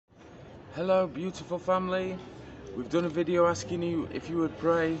Hello beautiful family, we've done a video asking you if you would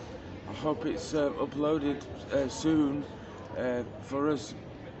pray. I hope it's uploaded soon for us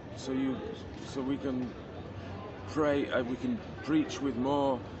so we can pray, we can preach with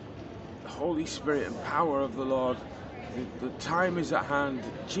more Holy Spirit and power of the Lord. The time is at hand,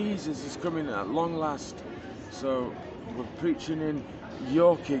 Jesus is coming at long last. So we're preaching in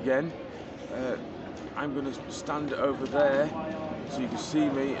York again. I'm going to stand over there so you can see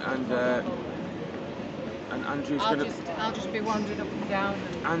me, and Andrea's going to... I'll just be wandering up and down.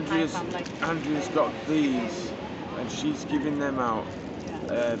 Andrea's got these, and she's giving them out.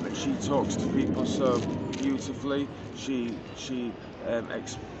 And she talks to people so beautifully. She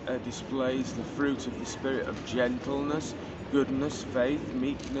displays the fruit of the Spirit of gentleness, goodness, faith,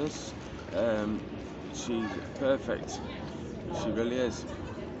 meekness. She's perfect. She really is.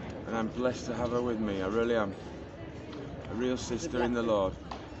 And I'm blessed to have her with me. I really am. A real sister in the Lord.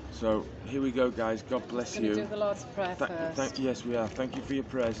 So here we go, guys. God bless you. Do the Lord's Prayer first. Yes, we are. Thank you for your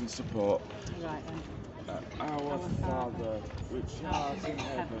prayers and support. Right then. Our Father, which art in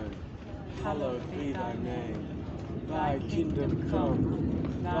heaven, hallowed be thy name. Thy kingdom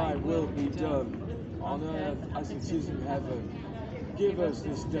come, thy will be done, on earth as it is in heaven. Give us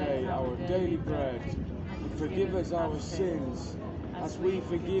this day our daily bread, and forgive us our sins, as we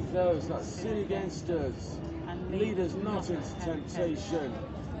forgive those that sin against us. Lead us not into temptation,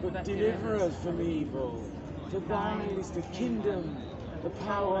 but deliver us from evil. For thine is the kingdom, the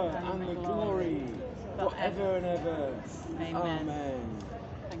power, and the glory, forever and ever. Amen.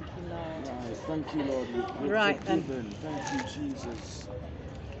 Thank you, Lord. Right, thank you, Lord. We're forgiven. Thank you, Jesus.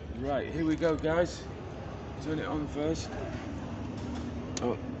 Right, here we go, guys. Turn it on first.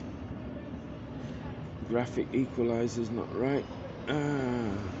 Oh, graphic equalizer's not right.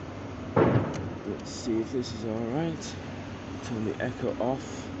 Let's see if this is alright. Turn the echo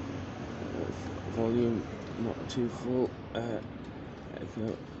off. Volume not too full.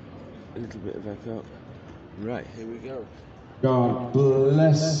 Echo. A little bit of echo. Right, here we go. God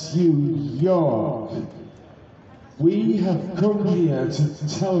bless you, York. We have come here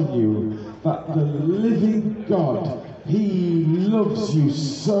to tell you that the living God, He loves you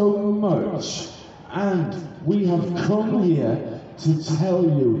so much. And we have come here to tell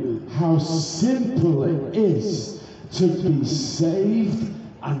you how simple it is to be saved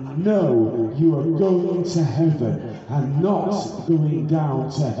and know you are going to heaven and not going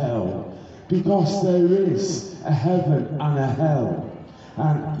down to hell. Because there is a heaven and a hell.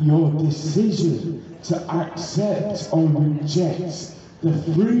 And your decision to accept or reject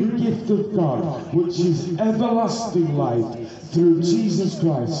the free gift of God, which is everlasting life through Jesus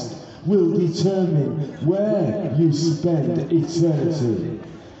Christ, will determine where you spend eternity.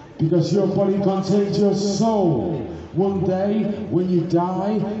 Because your body contains your soul. One day, when you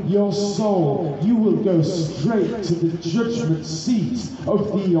die, your soul, you will go straight to the judgment seat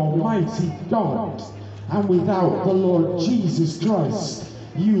of the Almighty God. And without the Lord Jesus Christ,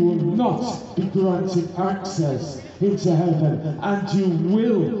 you will not be granted access into heaven, and you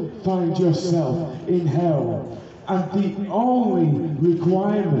will find yourself in hell. And the only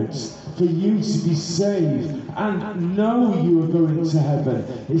requirement for you to be saved and know you are going to heaven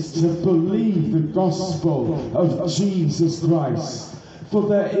is to believe the gospel of Jesus Christ. For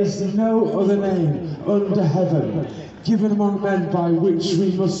there is no other name under heaven given among men by which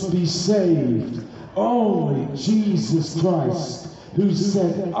we must be saved. Only Jesus Christ, who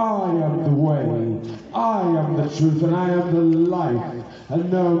said, I am the way, I am the truth, and I am the life. And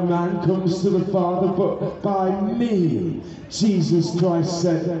no man comes to the Father but by me. Jesus Christ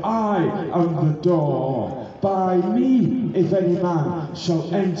said, I am the door. By me, if any man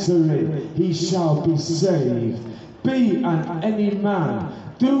shall enter in, he shall be saved. Be an any man.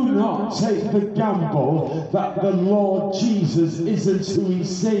 Do not take the gamble that the Lord Jesus isn't who he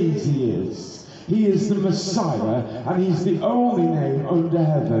says he is. He is the Messiah, and he's the only name under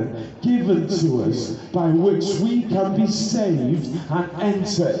heaven given to us by which we can be saved and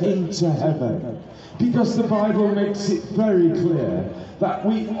enter into heaven. Because the Bible makes it very clear that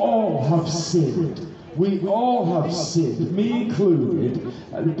we all have sinned. We all have sinned, me included.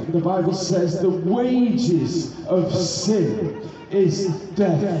 And the Bible says the wages of sin is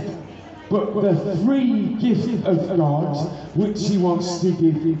death. But the free gift of God, which he wants to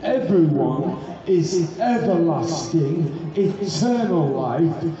give everyone, is everlasting, eternal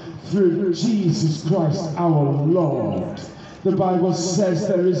life through Jesus Christ our Lord. The Bible says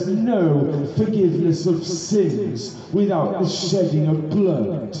there is no forgiveness of sins without the shedding of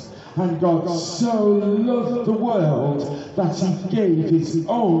blood. And God so loved the world that he gave his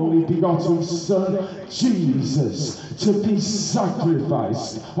only begotten Son, Jesus, to be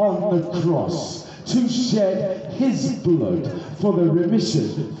sacrificed on the cross, to shed his blood for the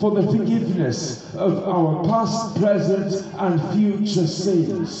remission, for the forgiveness of our past, present, and future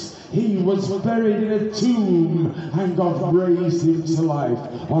sins. He was buried in a tomb, and God raised him to life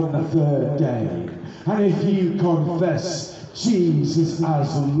on the third day. And if you confess Jesus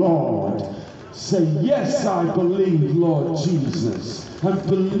as Lord, say, yes, I believe, Lord Jesus, and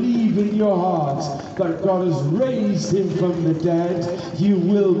believe in your heart that God has raised him from the dead, you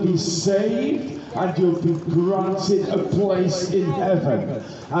will be saved and you'll be granted a place in heaven.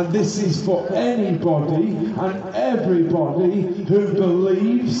 And this is for anybody and everybody who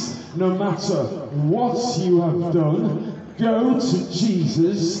believes, no matter what you have done. Go to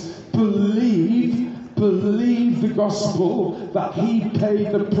Jesus, believe the gospel, that he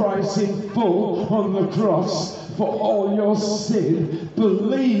paid the price in full on the cross for all your sin.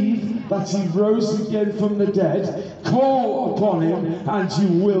 Believe that he rose again from the dead. Call upon him and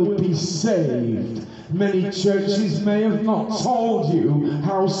you will be saved. Many churches may have not told you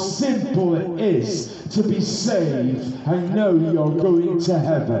how simple it is to be saved. I know you're going to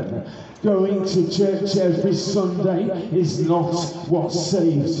heaven. Going to church every Sunday is not what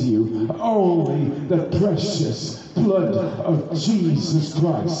saves you. Only the precious blood of Jesus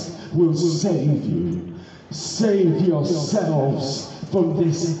Christ will save you. Save yourselves from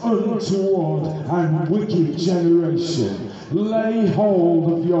this untoward and wicked generation. Lay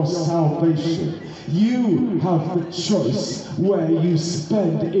hold of your salvation. You have the choice where you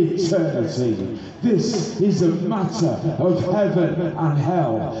spend eternity. This is a matter of heaven and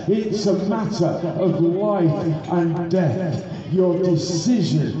hell. It's a matter of life and death. Your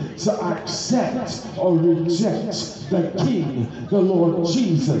decision to accept or reject the King, the Lord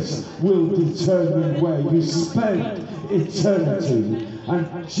Jesus, will determine where you spend eternity.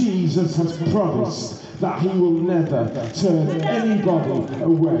 And Jesus has promised that he will never turn anybody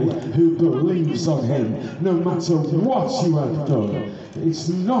away who believes on him, no matter what you have done. It's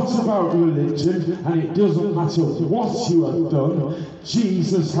not about religion, and it doesn't matter what you have done.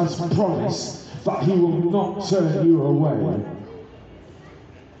 Jesus has promised that he will not turn you away.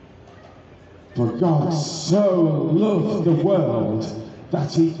 For God so loved the world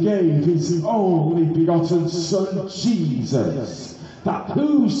that he gave his only begotten Son, Jesus, that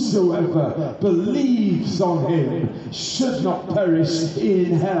whosoever believes on him should not perish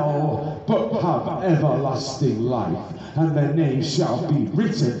in hell, but have everlasting life, and their name shall be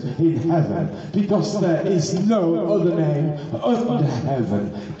written in heaven, because there is no other name under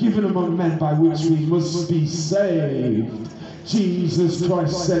heaven given among men by which we must be saved. Jesus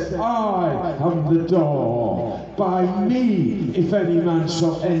Christ said, I am the door. By me, if any man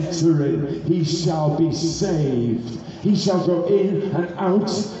shall enter in, he shall be saved. He shall go in and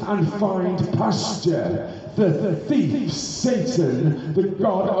out and find pasture. The thief, Satan, the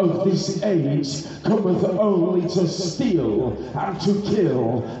god of this age, cometh only to steal and to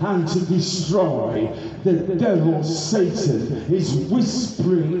kill and to destroy. The devil, Satan, is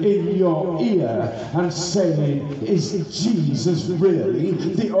whispering in your ear and saying, is Jesus really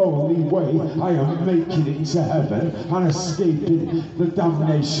the only way I am making it to heaven and escaping the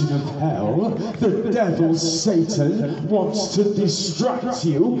damnation of hell? The devil, Satan, wants to distract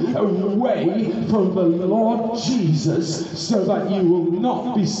you away from the Lord Jesus, so that you will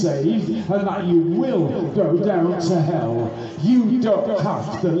not be saved and that you will go down to hell. You don't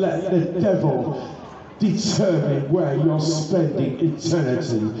have to let the devil determine where you're spending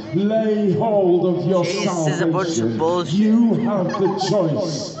eternity. Lay hold of your salvation. You have the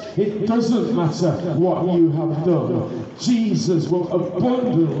choice. It doesn't matter what you have done. Jesus will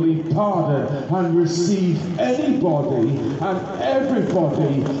abundantly pardon and receive anybody and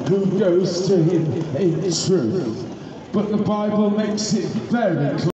everybody who goes to him in truth. But the Bible makes it very clear.